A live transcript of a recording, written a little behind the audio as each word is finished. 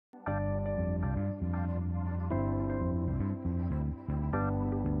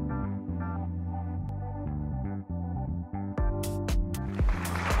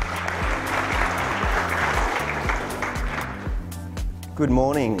Good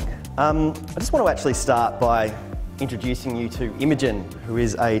morning. I just want to actually start by introducing you to Imogen, who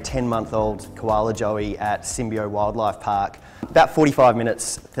is a 10-month-old koala joey at Symbio Wildlife Park, about 45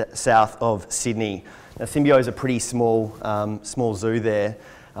 minutes south of Sydney. Now, Symbio is a pretty small zoo there.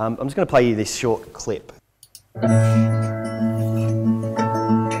 I'm just going to play you this short clip.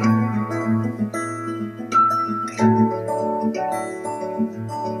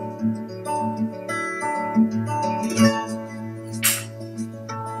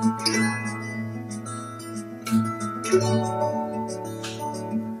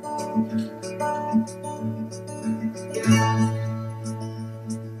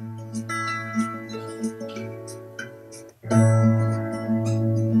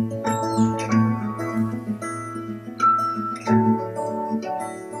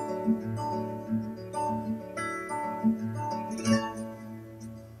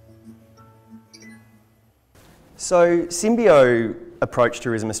 So Symbio approached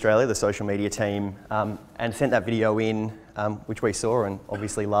Tourism Australia, the social media team, and sent that video in, which we saw and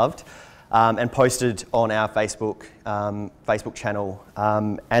obviously loved, and posted on our Facebook channel.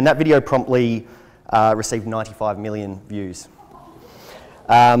 And that video promptly received 95 million views.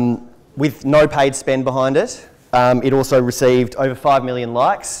 With no paid spend behind it, it also received over 5 million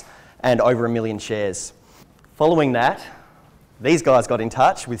likes and over 1 million shares. Following that, these guys got in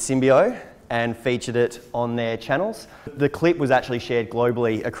touch with Symbio and featured it on their channels. The clip was actually shared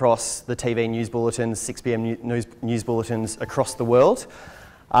globally across the TV news bulletins, 6 p.m. news bulletins across the world.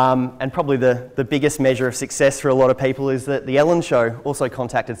 And probably the biggest measure of success for a lot of people is that The Ellen Show also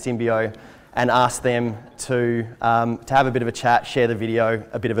contacted Symbio and asked them to have a bit of a chat, share the video,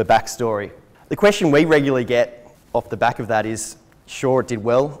 a bit of a backstory. The question we regularly get off the back of that is, sure, it did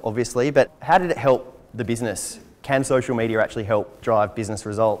well, obviously, but how did it help the business? Can social media actually help drive business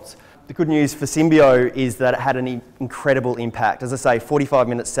results? The good news for Symbio is that it had an incredible impact. As I say, 45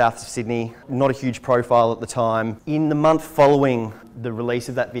 minutes south of Sydney, not a huge profile at the time. In the month following the release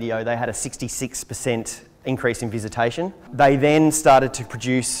of that video, they had a 66% increase in visitation. They then started to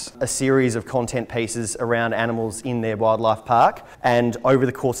produce a series of content pieces around animals in their wildlife park, and over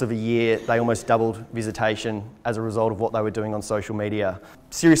the course of a year they almost doubled visitation as a result of what they were doing on social media.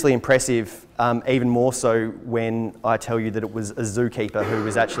 Seriously impressive, even more so when I tell you that it was a zookeeper who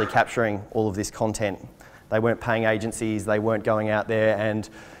was actually capturing all of this content. They weren't paying agencies, they weren't going out there and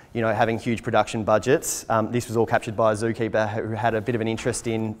having huge production budgets. This was all captured by a zookeeper who had a bit of an interest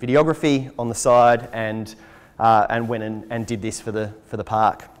in videography on the side and went and did this for the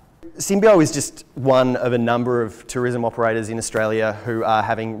park. Symbio is just one of a number of tourism operators in Australia who are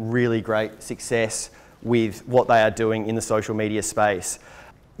having really great success with what they are doing in the social media space.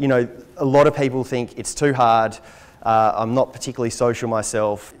 A lot of people think it's too hard, I'm not particularly social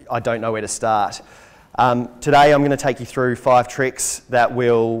myself, I don't know where to start. Today I'm going to take you through 5 tricks that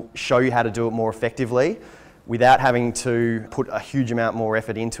will show you how to do it more effectively without having to put a huge amount more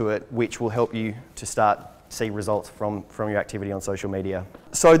effort into it, which will help you to start see results from your activity on social media.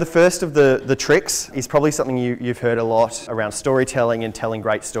 So the first of the tricks is probably something you've heard a lot around storytelling and telling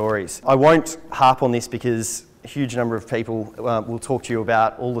great stories. I won't harp on this because a huge number of people will talk to you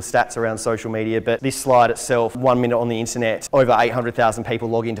about all the stats around social media, but this slide itself, 1 minute on the internet, over 800,000 people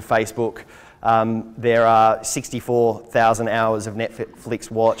log into Facebook. There are 64,000 hours of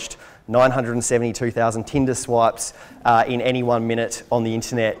Netflix watched, 972,000 Tinder swipes in any 1 minute on the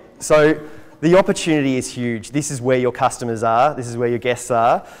internet. So the opportunity is huge. This is where your customers are, this is where your guests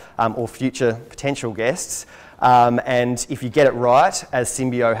are, or future potential guests. And if you get it right, as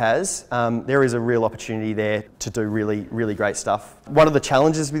Symbio has, there is a real opportunity there to do really, really great stuff. One of the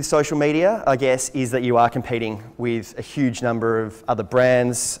challenges with social media, I guess, is that you are competing with a huge number of other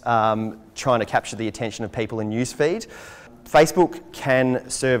brands trying to capture the attention of people in newsfeed. Facebook can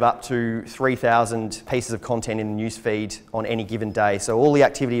serve up to 3,000 pieces of content in a newsfeed on any given day. So all the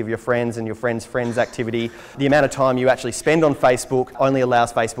activity of your friends and your friends' friends' activity, the amount of time you actually spend on Facebook only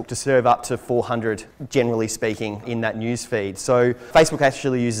allows Facebook to serve up to 400, generally speaking, in that newsfeed. So Facebook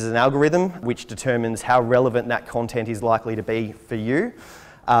actually uses an algorithm which determines how relevant that content is likely to be for you.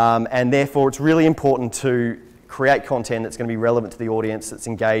 And therefore it's really important to create content that's going to be relevant to the audience, that's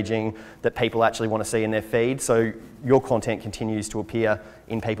engaging, that people actually want to see in their feed. So your content continues to appear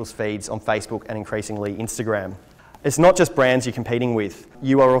in people's feeds on Facebook and increasingly Instagram. It's not just brands you're competing with.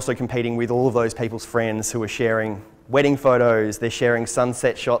 You are also competing with all of those people's friends who are sharing wedding photos, they're sharing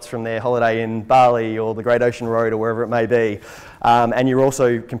sunset shots from their holiday in Bali or the Great Ocean Road or wherever it may be. And you're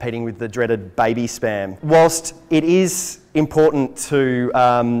also competing with the dreaded baby spam. Whilst it is important to,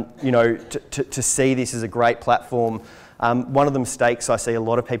 to see this as a great platform One of the mistakes I see a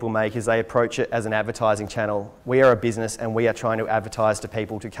lot of people make is they approach it as an advertising channel. We are a business and we are trying to advertise to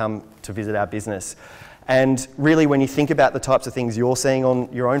people to come to visit our business. And really, when you think about the types of things you're seeing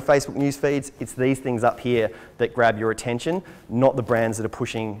on your own Facebook news feeds, it's these things up here that grab your attention, not the brands that are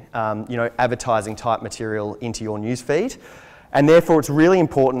pushing advertising type material into your news feed. And therefore, it's really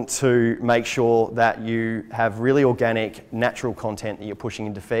important to make sure that you have really organic, natural content that you're pushing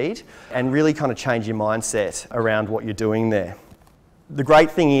into feed and really kind of change your mindset around what you're doing there. The great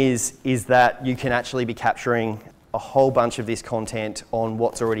thing is that you can actually be capturing a whole bunch of this content on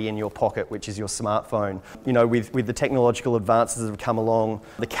what's already in your pocket, which is your smartphone. You know, with the technological advances that have come along,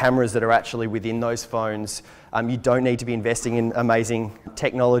 the cameras that are actually within those phones, you don't need to be investing in amazing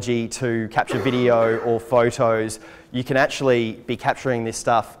technology to capture video or photos. You can actually be capturing this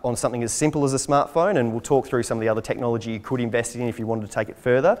stuff on something as simple as a smartphone, and we'll talk through some of the other technology you could invest in if you wanted to take it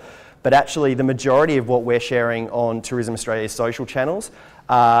further. But actually, the majority of what we're sharing on Tourism Australia's social channels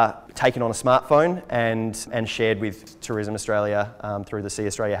are taken on a smartphone and shared with Tourism Australia through the See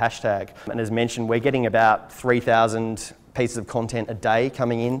Australia hashtag. And as mentioned, we're getting about 3,000 pieces of content a day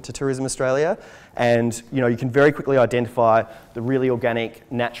coming in to Tourism Australia, and you can very quickly identify the really organic,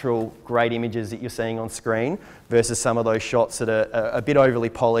 natural, great images that you're seeing on screen versus some of those shots that are a bit overly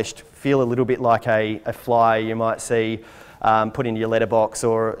polished, feel a little bit like a flyer you might see put into your letterbox,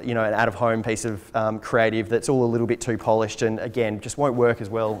 or an out-of-home piece of creative that's all a little bit too polished and again just won't work as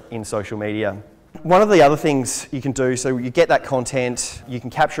well in social media. One of the other things you can do, so you get that content, you can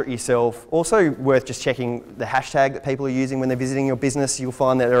capture it yourself. Also worth just checking the hashtag that people are using when they're visiting your business. You'll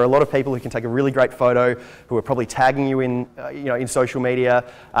find that there are a lot of people who can take a really great photo, who are probably tagging you in, in social media,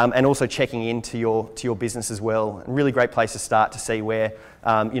 and also checking into your business as well. A really great place to start to see where,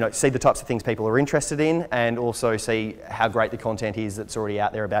 see the types of things people are interested in, and also see how great the content is that's already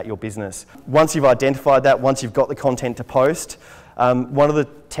out there about your business. Once you've identified that, once you've got the content to post, one of the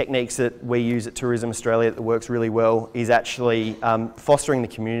techniques that we use at Tourism Australia that works really well is actually fostering the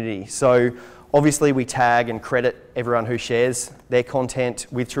community. So obviously we tag and credit everyone who shares their content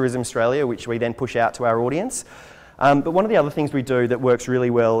with Tourism Australia, which we then push out to our audience. But one of the other things we do that works really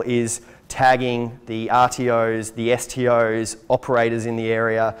well is tagging the RTOs, the STOs, operators in the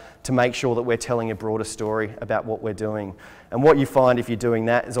area to make sure that we're telling a broader story about what we're doing. And what you find if you're doing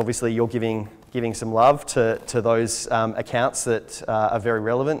that is obviously you're giving some love to those accounts that are very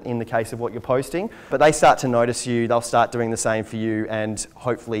relevant in the case of what you're posting. But they start to notice you, they'll start doing the same for you, and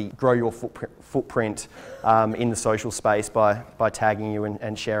hopefully grow your footprint in the social space by tagging you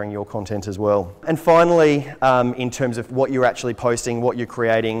and sharing your content as well. And finally, in terms of what you're actually posting, what you're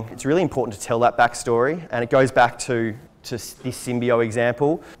creating, it's really important to tell that backstory, and it goes back to this Symbio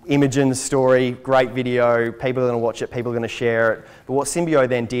example. Imogen's story, great video, people are going to watch it, people are going to share it. But what Symbio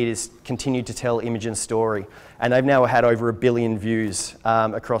then did is continue to tell Imogen's story. And they've now had over 1 billion views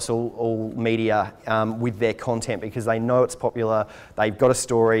across all media with their content, because they know it's popular, they've got a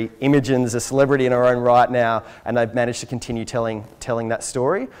story. Imogen's a celebrity in her own right now, and they've managed to continue telling that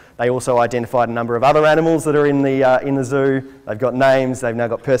story. They also identified a number of other animals that are in the zoo. They've got names, they've now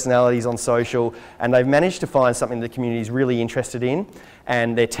got personalities on social, and they've managed to find something the community is really interested in,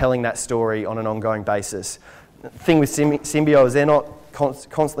 and they're telling that story on an ongoing basis. The thing with Symbio is they're not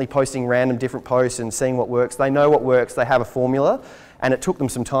constantly posting random different posts and seeing what works. They know what works, they have a formula, and it took them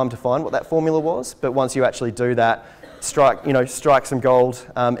some time to find what that formula was, but once you actually do that, strike some gold,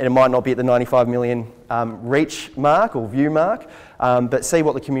 and it might not be at the 95 million reach mark or view mark, but see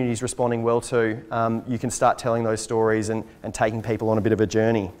what the community is responding well to. You can start telling those stories and taking people on a bit of a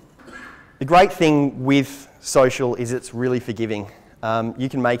journey. The great thing with social is it's really forgiving. You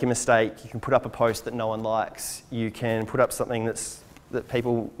can make a mistake, you can put up a post that no one likes, you can put up something that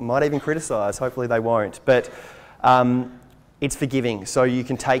people might even criticise, hopefully they won't, but it's forgiving, so you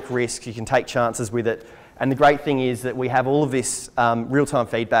can take risks, you can take chances with it. And the great thing is that we have all of this real-time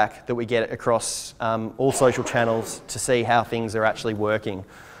feedback that we get across all social channels to see how things are actually working.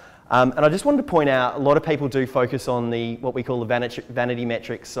 And I just wanted to point out, a lot of people do focus on what we call the vanity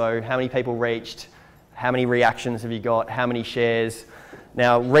metrics, so how many people reached, how many reactions have you got, how many shares.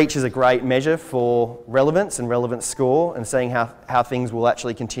 Now, reach is a great measure for relevance and relevance score, and seeing how things will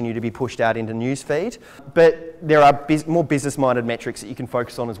actually continue to be pushed out into newsfeed. But there are more business-minded metrics that you can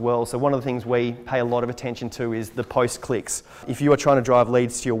focus on as well. So one of the things we pay a lot of attention to is the post clicks. If you are trying to drive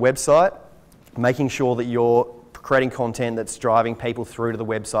leads to your website, making sure that you're creating content that's driving people through to the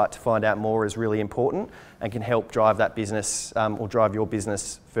website to find out more is really important, and can help drive that business or drive your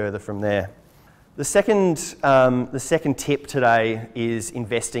business further from there. The second tip today is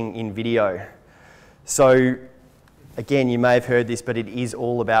investing in video. So Again, you may have heard this, but it is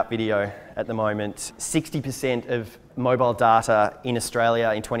all about video at the moment. 60% of mobile data in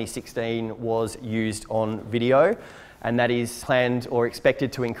Australia in 2016 was used on video, and that is planned or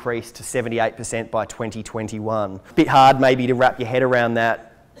expected to increase to 78% by 2021. A bit hard maybe to wrap your head around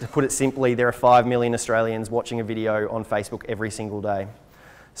that. To put it simply, there are 5 million Australians watching a video on Facebook every single day.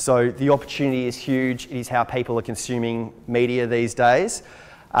 So the opportunity is huge. It is how people are consuming media these days.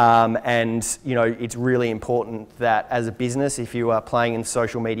 And you know, it's really important that as a business, if you are playing in the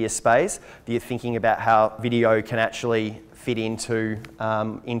social media space, that you're thinking about how video can actually fit into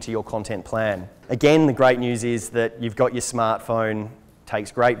your content plan. Again, the great news is that you've got your smartphone, takes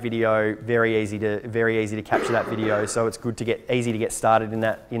great video, very easy to capture that video, so it's good to easy to get started in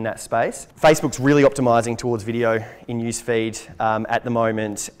that space. Facebook's really optimizing towards video in newsfeed at the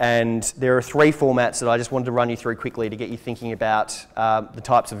moment, and there are 3 formats that I just wanted to run you through quickly to get you thinking about the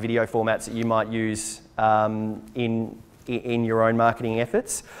types of video formats that you might use in your own marketing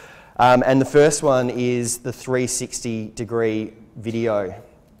efforts. And the first one is the 360-degree video.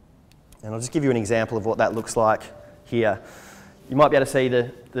 And I'll just give you an example of what that looks like here. You might be able to see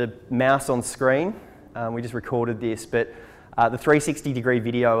the mouse on screen. We just recorded this, but the 360-degree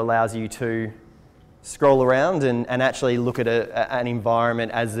video allows you to scroll around and actually look at an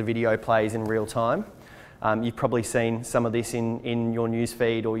environment as the video plays in real time. You've probably seen some of this in your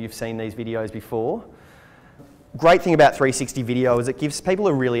newsfeed, or you've seen these videos before. Great thing about 360 video is it gives people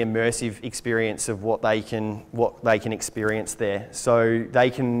a really immersive experience of what they can experience there. So they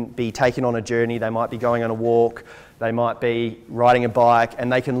can be taken on a journey, they might be going on a walk, they might be riding a bike,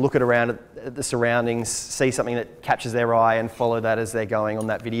 and they can look around at the surroundings, see something that catches their eye and follow that as they're going on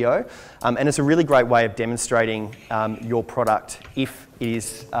that video. And it's a really great way of demonstrating your product if it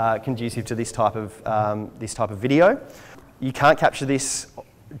is conducive to this type of video. You can't capture this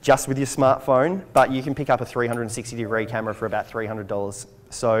just with your smartphone, but you can pick up a 360-degree camera for about $300.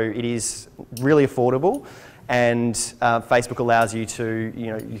 So it is really affordable, and Facebook allows you to,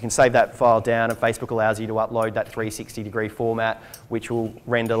 you can save that file down, and Facebook allows you to upload that 360-degree format, which will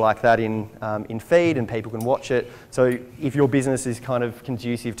render like that in feed, and people can watch it. So if your business is kind of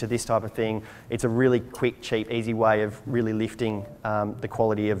conducive to this type of thing, it's a really quick, cheap, easy way of really lifting the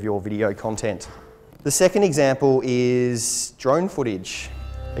quality of your video content. The second example is drone footage.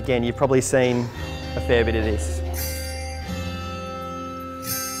 Again, you've probably seen a fair bit of this.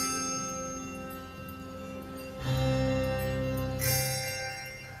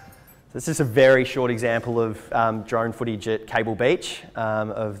 This is a very short example of drone footage at Cable Beach,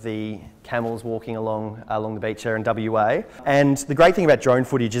 of the camels walking along the beach there in WA. And the great thing about drone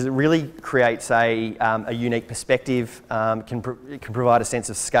footage is it really creates a unique perspective, can provide a sense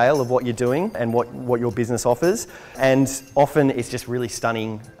of scale of what you're doing and what your business offers. And often it's just really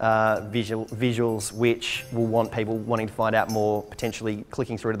stunning visuals which will want people wanting to find out more, potentially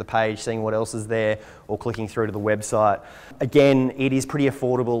clicking through to the page, seeing what else is there, or clicking through to the website. Again, it is pretty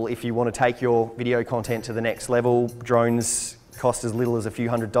affordable if you want to take your video content to the next level. Drones cost as little as a few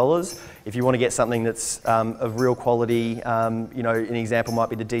 $100s. If you want to get something that's of real quality, an example might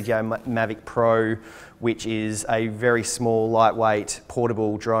be the DJI Mavic Pro, which is a very small, lightweight,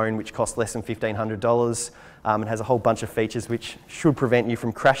 portable drone which costs less than $1,500. It has a whole bunch of features which should prevent you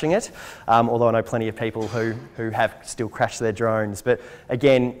from crashing it, although I know plenty of people who have still crashed their drones. But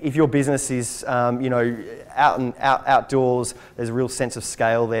again, if your business is outdoors, there's a real sense of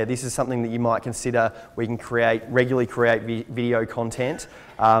scale there. This is something that you might consider where you can regularly create video content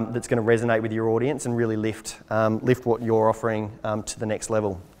that's going to resonate with your audience and really lift what you're offering to the next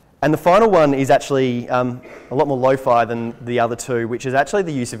level. And the final one is actually a lot more lo-fi than the other two, which is actually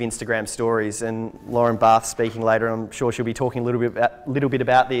the use of Instagram stories. And Lauren Barth's speaking later, and I'm sure she'll be talking a little bit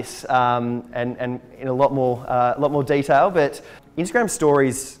about this and in a lot more detail. But Instagram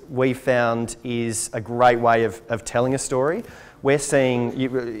stories, we found, is a great way of telling a story. We're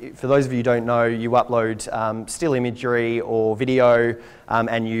seeing, for those of you who don't know, you upload still imagery or video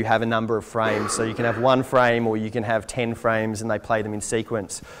and you have a number of frames. So you can have 1 frame or you can have 10 frames and they play them in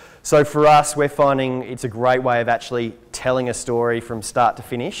sequence. So for us, we're finding it's a great way of actually telling a story from start to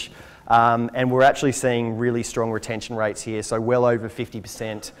finish. And we're actually seeing really strong retention rates here. So well over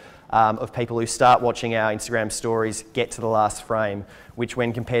 50% of people who start watching our Instagram stories get to the last frame, which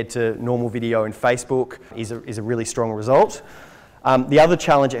when compared to normal video in Facebook is a really strong result. The other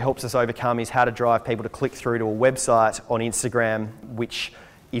challenge it helps us overcome is how to drive people to click through to a website on Instagram, which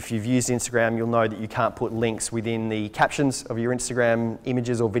if you've used Instagram, you'll know that you can't put links within the captions of your Instagram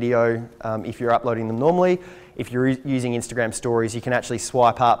images or video if you're uploading them normally. If you're using Instagram stories, you can actually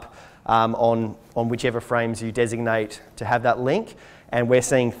swipe up on whichever frames you designate to have that link. And we're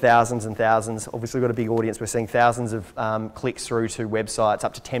seeing thousands and thousands. Obviously, we've got a big audience. We're seeing thousands of clicks through to websites.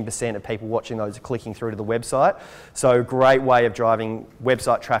 Up to 10% of people watching those are clicking through to the website. So, great way of driving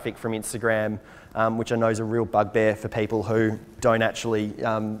website traffic from Instagram, which I know is a real bugbear for people who don't actually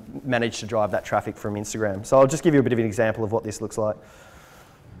manage to drive that traffic from Instagram. So, I'll just give you a bit of an example of what this looks like.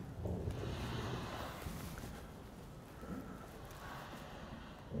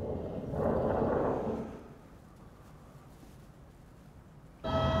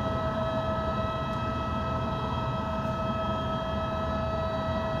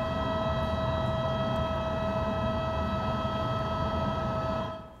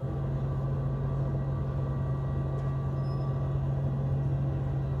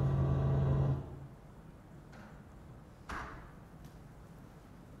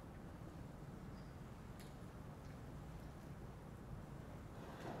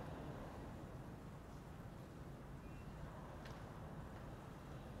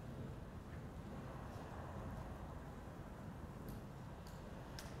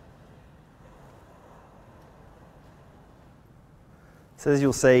 So as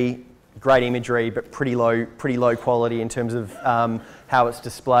you'll see, great imagery, but pretty low quality in terms of how it's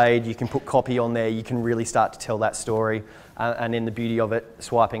displayed. You can put copy on there, you can really start to tell that story. And then the beauty of it,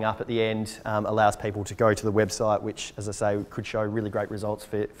 swiping up at the end, allows people to go to the website, which, as I say, could show really great results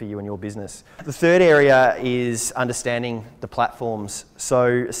for you and your business. The third area is understanding the platforms.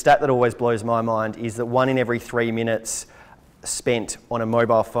 So a stat that always blows my mind is that 1 in every 3 minutes spent on a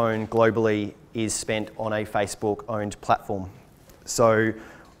mobile phone globally is spent on a Facebook-owned platform. So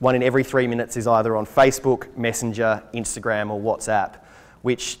 1 in every 3 minutes is either on Facebook, Messenger, Instagram or WhatsApp,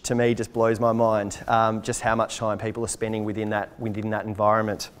 which to me just blows my mind, just how much time people are spending within that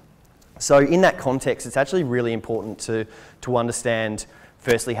environment. So in that context, it's actually really important to understand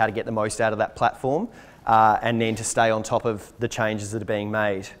firstly how to get the most out of that platform and then to stay on top of the changes that are being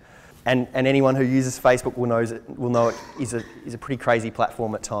made. And anyone who uses Facebook will know it is a pretty crazy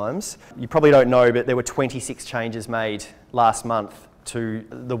platform at times. You probably don't know, but there were 26 changes made last month to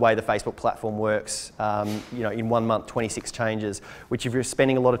the way the Facebook platform works. In 1 month, 26 changes, which if you're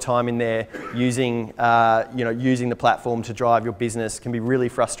spending a lot of time in there using the platform to drive your business can be really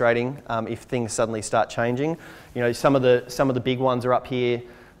frustrating if things suddenly start changing. Some of the big ones are up here.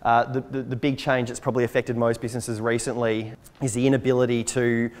 The big change that's probably affected most businesses recently is the inability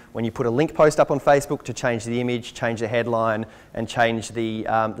to, when you put a link post up on Facebook, to change the image, change the headline, and change the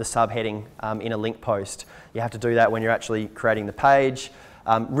subheading in a link post. You have to do that when you're actually creating the page.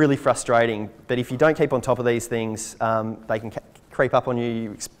 Really frustrating, but if you don't keep on top of these things, they can creep up on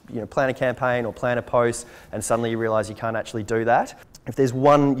you. You plan a campaign or plan a post, and suddenly you realise you can't actually do that. If there's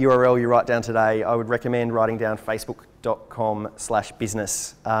one URL you write down today, I would recommend writing down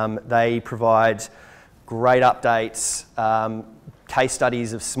facebook.com/business. They provide great updates, case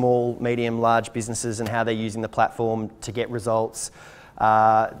studies of small, medium, large businesses and how they're using the platform to get results.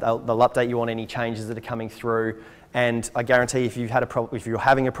 They'll update you on any changes that are coming through. And I guarantee if you're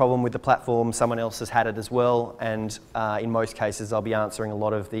having a problem with the platform, someone else has had it as well. And in most cases, I'll be answering a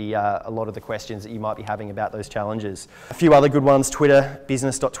lot of the questions that you might be having about those challenges. A few other good ones: Twitter,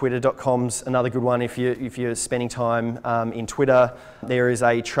 business.twitter.com's another good one if you're spending time in Twitter. There is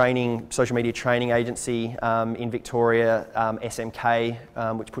a social media training agency in Victoria, SMK,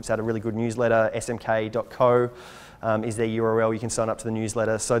 which puts out a really good newsletter. smk.co. Is their URL. You can sign up to the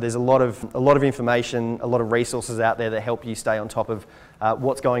newsletter. So there's a lot of information, a lot of resources out there that help you stay on top of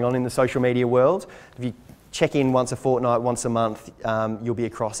what's going on in the social media world. If you check in once a fortnight, once a month, you'll be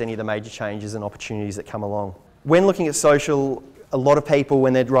across any of the major changes and opportunities that come along. When looking at social, a lot of people,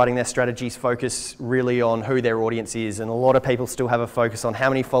 when they're writing their strategies, focus really on who their audience is, and a lot of people still have a focus on how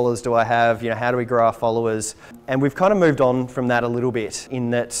many followers do I have, how do we grow our followers? And we've kind of moved on from that a little bit,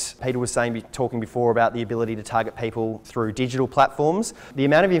 in that Peter was talking before about the ability to target people through digital platforms. The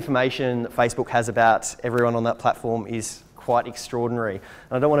amount of information that Facebook has about everyone on that platform is quite extraordinary.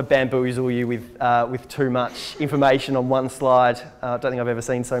 And I don't want to bamboozle you with too much information on one slide. I don't think I've ever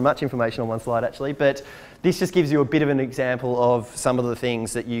seen so much information on one slide actually, but this just gives you a bit of an example of some of the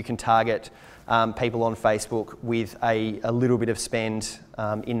things that you can target people on Facebook with a little bit of spend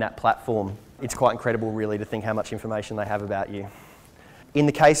in that platform. It's quite incredible really to think how much information they have about you. In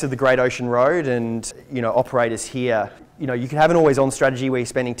the case of the Great Ocean Road and operators here, you could have an always-on strategy where you're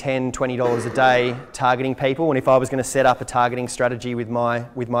spending $10, $20 a day targeting people. And if I was going to set up a targeting strategy with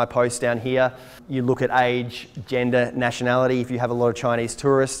my post down here, you look at age, gender, nationality. If you have a lot of Chinese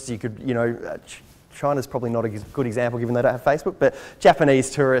tourists, you could China's probably not a good example given they don't have Facebook, but Japanese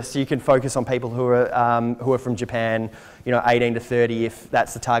tourists, you can focus on people who are from Japan, 18 to 30 if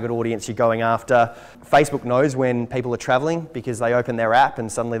that's the target audience you're going after. Facebook knows when people are travelling because they open their app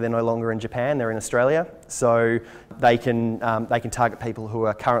and suddenly they're no longer in Japan, they're in Australia. So they can target people who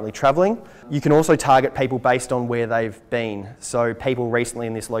are currently travelling. You can also target people based on where they've been. So people recently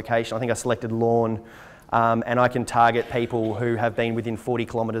in this location, I think I selected Lawn, and I can target people who have been within 40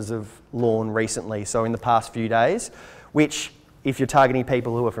 kilometres of Lawn recently, so in the past few days, which if you're targeting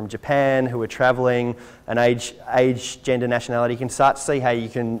people who are from Japan, who are travelling, an age, gender, nationality, you can start to see how you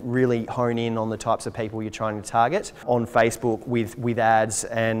can really hone in on the types of people you're trying to target on Facebook with ads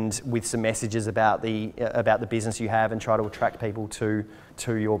and with some messages about the business you have and try to attract people to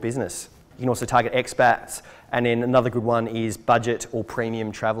your business. You can also target expats, and then another good one is budget or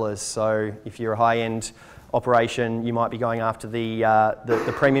premium travellers. So if you're a high-end operation, you might be going after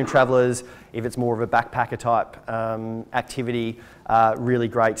the premium travellers. If it's more of a backpacker type activity, really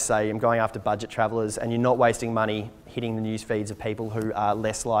great to say I'm going after budget travellers, and you're not wasting money hitting the news feeds of people who are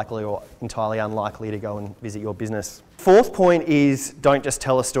less likely or entirely unlikely to go and visit your business. Fourth point is don't just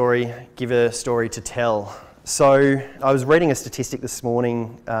tell a story, give a story to tell. So I was reading a statistic this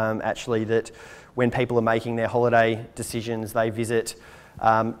morning actually that when people are making their holiday decisions, they visit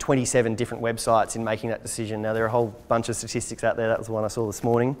 27 different websites in making that decision. Now there are a whole bunch of statistics out there, that was the one I saw this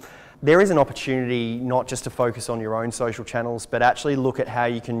morning. There is an opportunity not just to focus on your own social channels, but actually look at how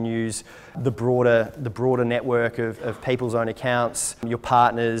you can use the broader network of people's own accounts, your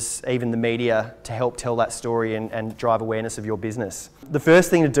partners, even the media to help tell that story and drive awareness of your business. The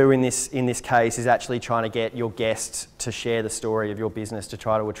first thing to do in this case is actually trying to get your guests to share the story of your business to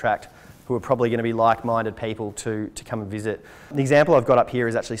try to attract who are probably going to be like-minded people to come and visit. The example I've got up here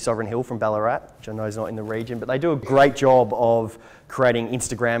is actually Sovereign Hill from Ballarat, which I know is not in the region, but they do a great job of creating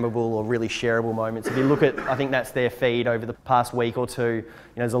Instagrammable or really shareable moments. If you look at, I think that's their feed over the past week or two,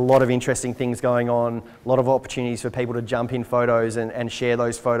 there's a lot of interesting things going on, a lot of opportunities for people to jump in photos and share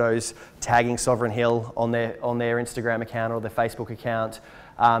those photos, tagging Sovereign Hill on their Instagram account or their Facebook account.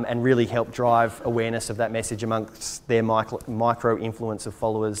 And really help drive awareness of that message amongst their micro influence of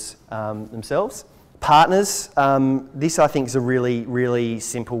followers themselves. Partners, this I think is a really, really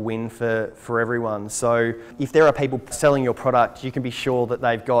simple win for everyone. So if there are people selling your product, you can be sure that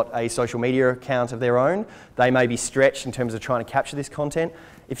they've got a social media account of their own. They may be stretched in terms of trying to capture this content.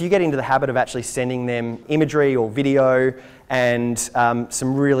 If you get into the habit of actually sending them imagery or video and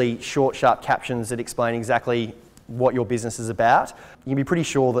some really short, sharp captions that explain exactly what your business is about, you can be pretty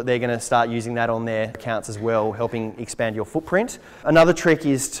sure that they're going to start using that on their accounts as well, helping expand your footprint. Another trick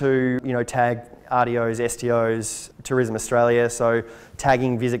is to tag RDOs, STOs, Tourism Australia, so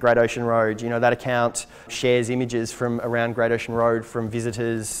tagging Visit Great Ocean Road. That account shares images from around Great Ocean Road from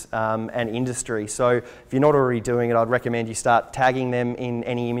visitors and industry. So if you're not already doing it, I'd recommend you start tagging them in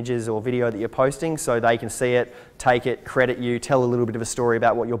any images or video that you're posting so they can see it, take it, credit you, tell a little bit of a story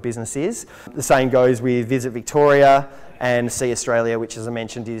about what your business is. The same goes with Visit Victoria and See Australia, which, as I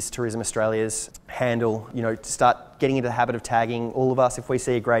mentioned, is Tourism Australia's handle. To start getting into the habit of tagging all of us. If we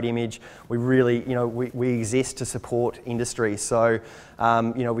see a great image, we really, we exist to support industry. So,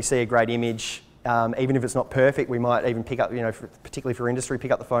 we see a great image, even if it's not perfect, we might even pick up, particularly for industry, pick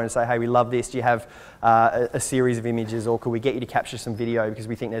up the phone and say, hey, we love this. Do you have a series of images, or could we get you to capture some video because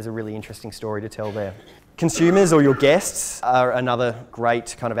we think there's a really interesting story to tell there. Consumers or your guests are another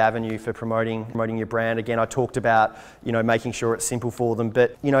great kind of avenue for promoting your brand. Again, I talked about, making sure it's simple for them,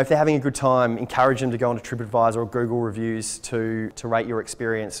 but, if they're having a good time, encourage them to go onto TripAdvisor or Google reviews to rate your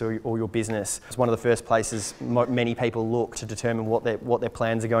experience or your business. It's one of the first places many people look to determine what their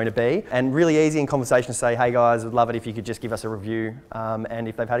plans are going to be. And really easy in conversation to say, hey guys, I'd love it if you could just give us a review. And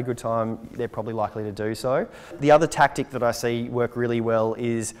if they've had a good time, they're probably likely to do so. The other tactic that I see work really well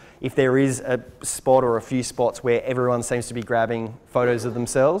is if there is a spot or a few spots where everyone seems to be grabbing photos of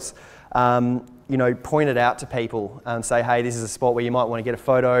themselves, point it out to people and say, hey, this is a spot where you might want to get a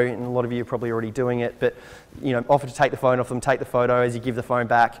photo, and a lot of you are probably already doing it, but offer to take the phone off them, take the photo. As you give the phone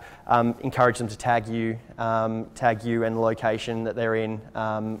back, encourage them to tag you and the location that they're in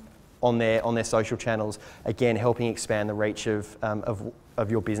on their social channels, again helping expand the reach of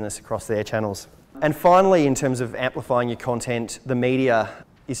your business across their channels. And finally, in terms of amplifying your content, the media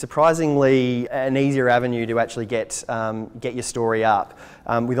is surprisingly an easier avenue to actually get your story up.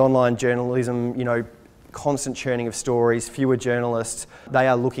 With online journalism, constant churning of stories, fewer journalists, they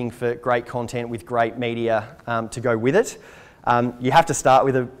are looking for great content with great media to go with it. You have to start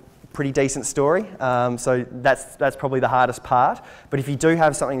with a pretty decent story, so that's probably the hardest part. But if you do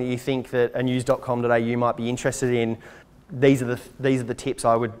have something that you think that a news.com.au might be interested in, these are the tips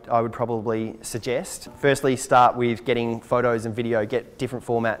I would probably suggest. Firstly, start with getting photos and video, get different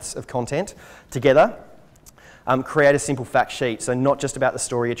formats of content together. Create a simple fact sheet, so not just about the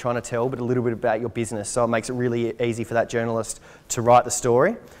story you're trying to tell, but a little bit about your business, so it makes it really easy for that journalist to write the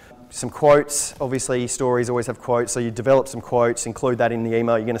story. Some quotes, obviously stories always have quotes, so you develop some quotes, include that in the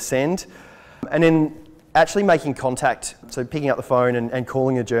email you're going to send. And then actually making contact, so picking up the phone and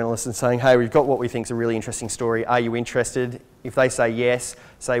calling a journalist and saying, hey, we've got what we think is a really interesting story, are you interested? If they say yes,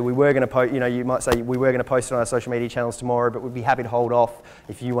 say we were going to post, you might say we were going to post it on our social media channels tomorrow, but we'd be happy to hold off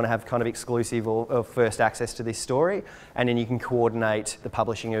if you want to have kind of exclusive or first access to this story. And then you can coordinate the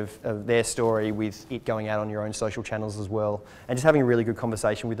publishing of their story with it going out on your own social channels as well. And just having a really good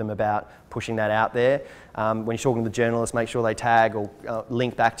conversation with them about pushing that out there. When you're talking to the journalists, make sure they tag or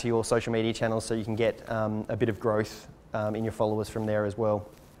link back to your social media channels so you can get a bit of growth in your followers from there as well.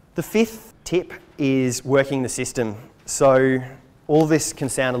 The fifth tip is working the system. So all this can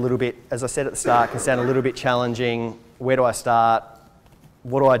sound a little bit, as I said at the start, can sound a little bit challenging. Where do I start?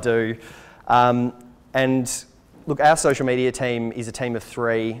 What do I do? And look, our social media team is a team of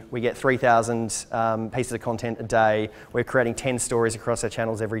 3. We get 3,000 pieces of content a day. We're creating 10 stories across our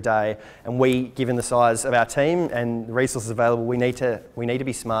channels every day. And we, given the size of our team and the resources available, we need to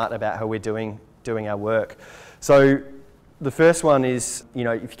be smart about how we're doing our work. So the first one is,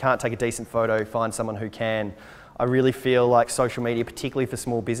 if you can't take a decent photo, find someone who can. I really feel like social media, particularly for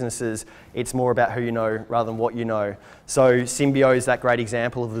small businesses, it's more about who you know rather than what you know. So Symbio is that great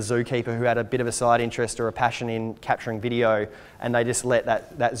example of the zookeeper who had a bit of a side interest or a passion in capturing video, and they just let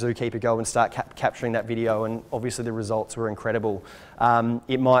that zookeeper go and start capturing that video, and obviously the results were incredible.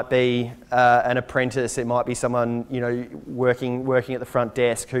 It might be an apprentice, it might be someone working at the front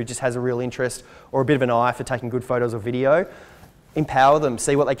desk who just has a real interest or a bit of an eye for taking good photos or video. Empower them,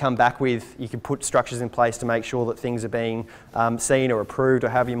 see what they come back with. You can put structures in place to make sure that things are being seen or approved, or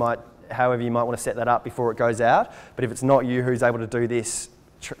however you might want to set that up before it goes out. But if it's not you who's able to do this,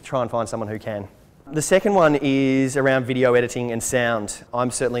 try and find someone who can. The second one is around video editing and sound.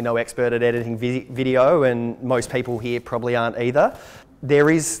 I'm certainly no expert at editing video, and most people here probably aren't either.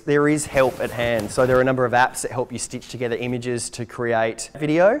 There is help at hand. So there are a number of apps that help you stitch together images to create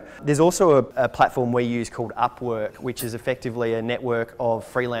video. There's also a platform we use called Upwork, which is effectively a network of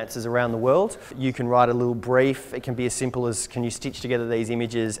freelancers around the world. You can write a little brief. It can be as simple as, can you stitch together these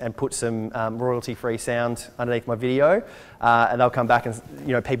images and put some royalty-free sound underneath my video? And they'll come back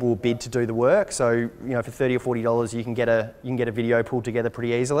and people will bid to do the work. So for $30 or $40, you can get a video pulled together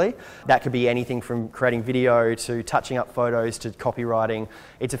pretty easily. That could be anything from creating video to touching up photos to copywriting.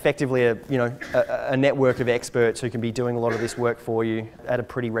 It's effectively a network of experts who can be doing a lot of this work for you at a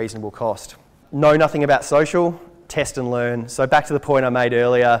pretty reasonable cost. Know nothing about social, test and learn. So back to the point I made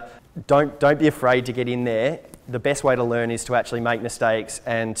earlier, don't be afraid to get in there. The best way to learn is to actually make mistakes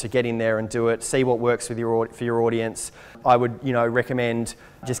and to get in there and do it, see what works for your audience. I would recommend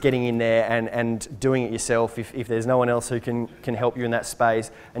just getting in there and doing it yourself if there's no one else who can help you in that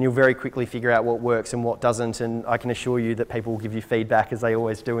space, and you'll very quickly figure out what works and what doesn't, and I can assure you that people will give you feedback, as they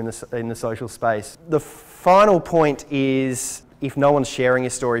always do in the social space. The final point is, if no one's sharing your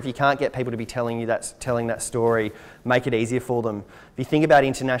story, if you can't get people to be telling that story, make it easier for them. If you think about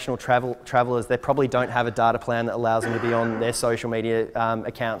international travellers, they probably don't have a data plan that allows them to be on their social media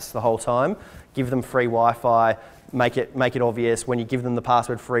accounts the whole time. Give them free Wi-Fi. Make it obvious. When you give them the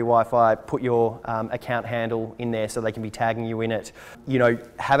password free Wi-Fi, put your account handle in there so they can be tagging you in it.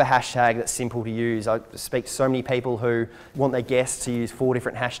 Have a hashtag that's simple to use. I speak to so many people who want their guests to use 4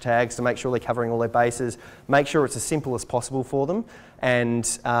 different hashtags to make sure they're covering all their bases. Make sure it's as simple as possible for them, and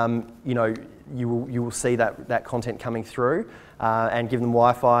you will see that content coming through. And give them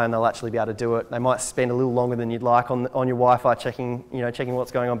Wi-Fi, and they'll actually be able to do it. They might spend a little longer than you'd like on your Wi-Fi checking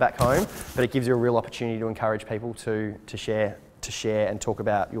what's going on back home, but it gives you a real opportunity to encourage people to share and talk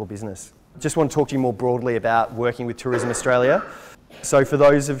about your business. Just want to talk to you more broadly about working with Tourism Australia. So for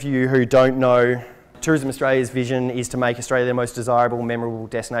those of you who don't know, Tourism Australia's vision is to make Australia the most desirable, memorable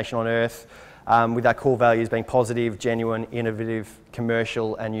destination on earth, with our core values being positive, genuine, innovative,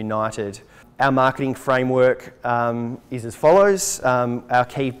 commercial and united. Our marketing framework is as follows. Our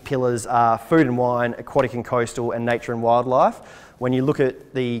key pillars are food and wine, aquatic and coastal, and nature and wildlife. When you look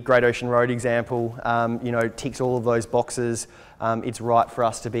at the Great Ocean Road example, ticks all of those boxes. It's right for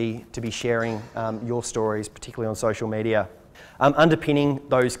us to be sharing your stories, particularly on social media. Underpinning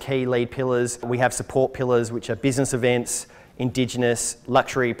those key lead pillars, we have support pillars, which are business events, Indigenous,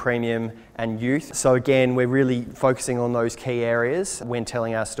 luxury, premium and youth. So again, we're really focusing on those key areas when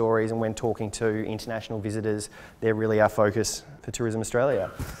telling our stories and when talking to international visitors. They're really our focus for Tourism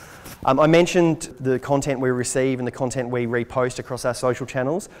Australia. I mentioned the content we receive and the content we repost across our social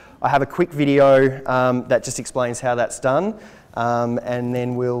channels. I have a quick video that just explains how that's done, and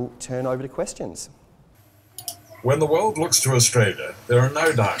then we'll turn over to questions. When the world looks to Australia, there are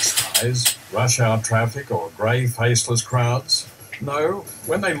no dark skies, rush hour traffic or grey faceless crowds. No,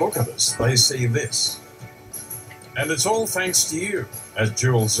 when they look at us, they see this. And it's all thanks to you at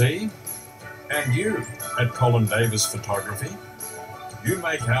Jewel Z and you at Colin Davis Photography. You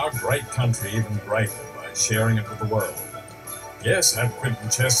make our great country even greater by sharing it with the world. Yes, at Quinton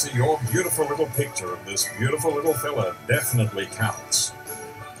Chester, your beautiful little picture of this beautiful little fella definitely counts.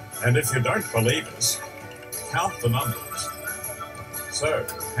 And if you don't believe us, count the numbers. So,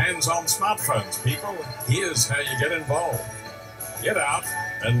 hands on smartphones, people. Here's how you get involved. Get out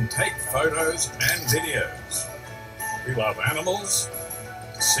and take photos and videos. We love animals,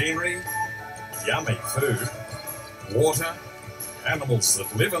 scenery, yummy food, water, animals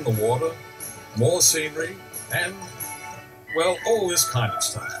that live in the water, more scenery, and, well, all this kind of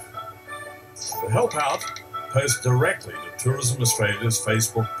stuff. To help out, post directly to Tourism Australia's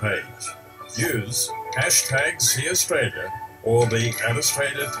Facebook page. Use #SeeAustralia or the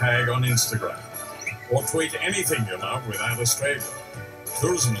 @Australia tag on Instagram. Or tweet anything you love with @Australia.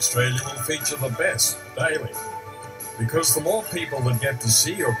 Tourism Australia will feature the best daily. Because the more people that get to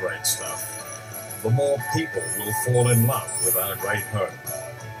see your great stuff, the more people will fall in love with our great home.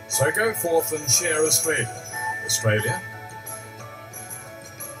 So go forth and share Australia. Australia.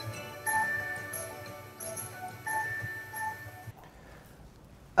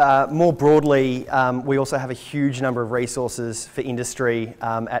 More broadly, we also have a huge number of resources for industry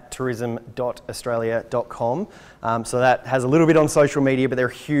at tourism.australia.com. So that has a little bit on social media, but there are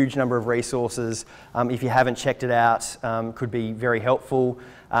a huge number of resources. If you haven't checked it out, could be very helpful.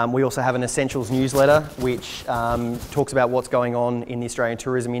 We also have an Essentials newsletter, which talks about what's going on in the Australian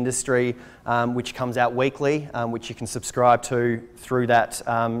tourism industry, which comes out weekly, which you can subscribe to through that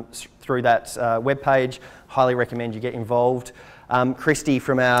webpage. Highly recommend you get involved. Christy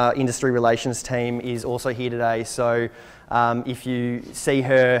from our industry relations team is also here today, so if you see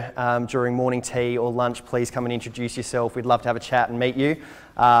her during morning tea or lunch, please come and introduce yourself. We'd love to have a chat and meet you.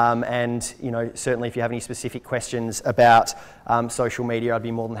 And you know, certainly if you have any specific questions about social media, I'd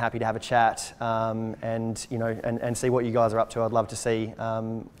be more than happy to have a chat and you know, and see what you guys are up to. I'd love to see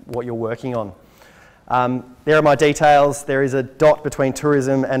what you're working on. There are my details. There is a dot between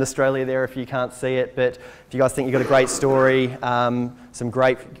tourism and Australia there if you can't see it, but if you guys think you've got a great story, some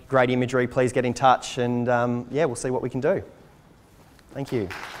great imagery, please get in touch and yeah, we'll see what we can do. Thank you.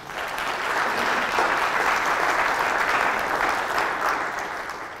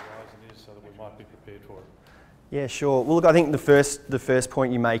 So that we might be prepared for it. Yeah, sure. Well, look, I think the first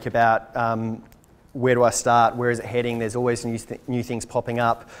point you make about where do I start, where is it heading, there's always new things popping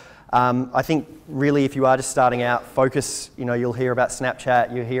up. I think really if you are just starting out, focus, you know, you'll hear about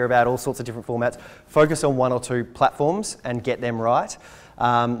Snapchat, you'll hear about all sorts of different formats. Focus on one or two platforms and get them right.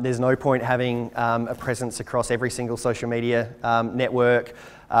 There's no point having a presence across every single social media network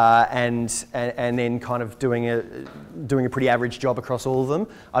and then kind of doing a pretty average job across all of them.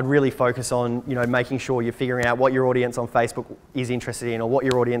 I'd really focus on, you know, making sure you're figuring out what your audience on Facebook is interested in or what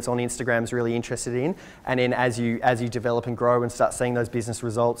your audience on Instagram is really interested in, and then as you develop and grow and start seeing those business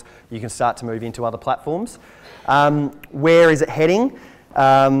results, you can start to move into other platforms. Where is it heading?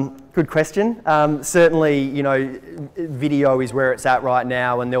 Good question. Certainly, you know, video is where it's at right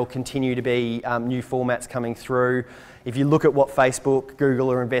now, and there'll continue to be new formats coming through. If you look at what Facebook,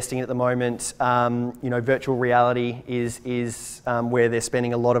 Google are investing in at the moment, you know, virtual reality is where they're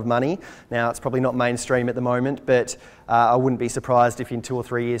spending a lot of money. Now, it's probably not mainstream at the moment, but I wouldn't be surprised if in 2 or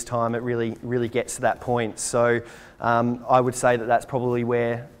 3 years' time it really gets to that point. So I would say that that's probably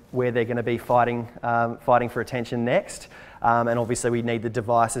where they're going to be fighting for attention next. And obviously we need the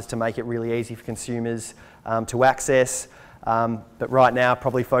devices to make it really easy for consumers to access. But right now,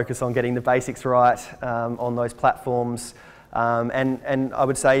 probably focus on getting the basics right on those platforms. And I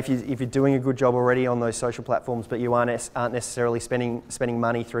would say if you're doing a good job already on those social platforms, but you aren't necessarily spending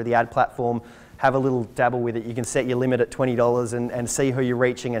money through the ad platform, have a little dabble with it. You can set your limit at $20 and see who you're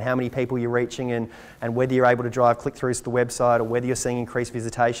reaching and how many people you're reaching and whether you're able to drive click-throughs to the website or whether you're seeing increased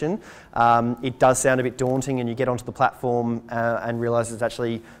visitation. It does sound a bit daunting, and you get onto the platform and realise it's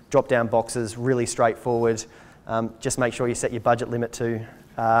actually drop-down boxes, really straightforward. Just make sure you set your budget limit to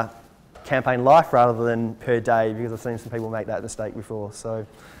campaign life rather than per day, because I've seen some people make that mistake before. So,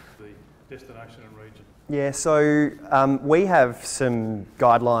 the destination and region. Yeah, so we have some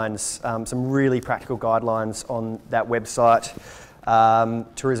guidelines, some really practical guidelines on that website,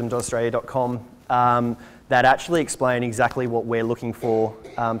 tourism.australia.com. that actually explain exactly what we're looking for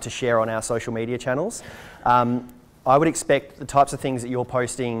to share on our social media channels. I would expect the types of things that you're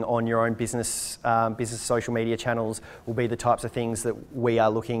posting on your own business social media channels will be the types of things that we are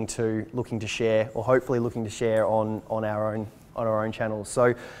looking to share, or hopefully looking to share on our own channels.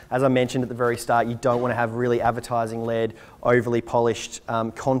 So, as I mentioned at the very start, you don't want to have really advertising-led, overly polished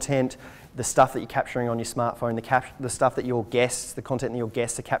content. The stuff that you're capturing on your smartphone, the stuff that your guests, the content that your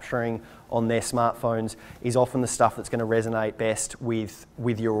guests are capturing on their smartphones is often the stuff that's going to resonate best with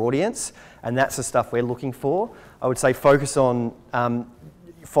your audience, and that's the stuff we're looking for. I would say focus on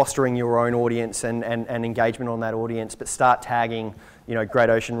fostering your own audience and engagement on that audience, but start tagging, Great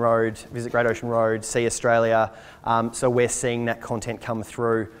Ocean Road, visit Great Ocean Road, see Australia, so we're seeing that content come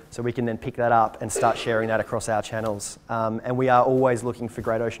through, so we can then pick that up and start sharing that across our channels. And we are always looking for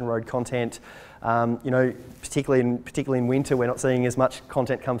Great Ocean Road content. Particularly in winter, we're not seeing as much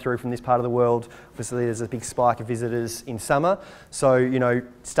content come through from this part of the world. Obviously, there's a big spike of visitors in summer. So,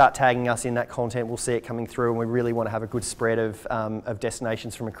 start tagging us in that content. We'll see it coming through, and we really want to have a good spread of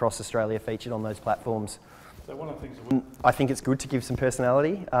destinations from across Australia featured on those platforms. So one of the things that I think it's good to give some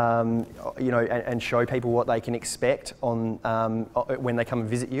personality, and show people what they can expect on when they come and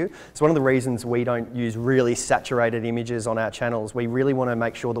visit you. It's one of the reasons we don't use really saturated images on our channels. We really want to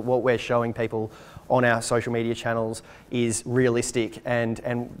make sure that what we're showing people on our social media channels is realistic, and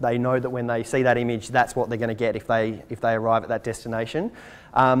they know that when they see that image, that's what they're going to get if they arrive at that destination.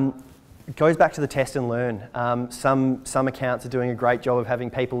 It goes back to the test and learn. Some accounts are doing a great job of having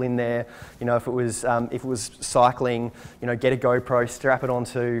people in there. If it was cycling, get a GoPro, strap it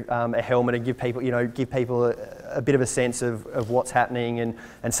onto a helmet, and give people a bit of a sense of what's happening,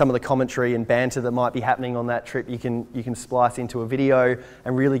 and some of the commentary and banter that might be happening on that trip. You can splice into a video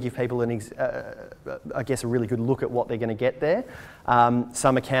and really give people I guess a really good look at what they're going to get there.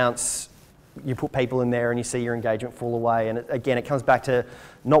 Some accounts, you put people in there and you see your engagement fall away, and again it comes back to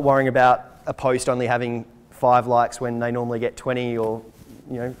not worrying about a post only having 5 likes when they normally get 20, or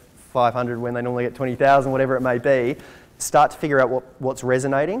 500 when they normally get 20,000, whatever it may be. Start to figure out what's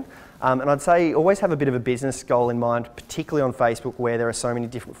resonating, and I'd say always have a bit of a business goal in mind, particularly on Facebook where there are so many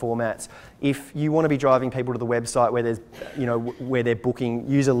different formats. If you want to be driving people to the website where there's where they're booking,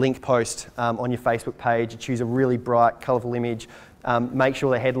 use a link post on your Facebook page. Choose a really bright, colourful image. Make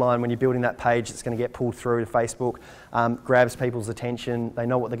sure the headline when you're building that page that's going to get pulled through to Facebook grabs people's attention. They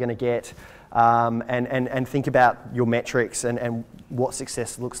know what they're going to get, and think about your metrics and what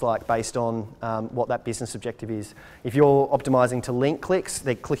success looks like based on what that business objective is. If you're optimising to link clicks,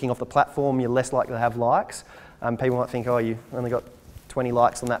 they're clicking off the platform, you're less likely to have likes. People might think, oh, you only got 20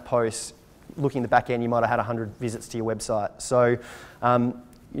 likes on that post. Looking at the back end, you might have had 100 visits to your website. So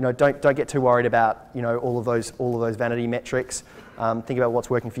don't get too worried about all of those vanity metrics. Think about what's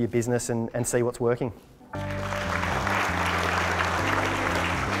working for your business and see what's working.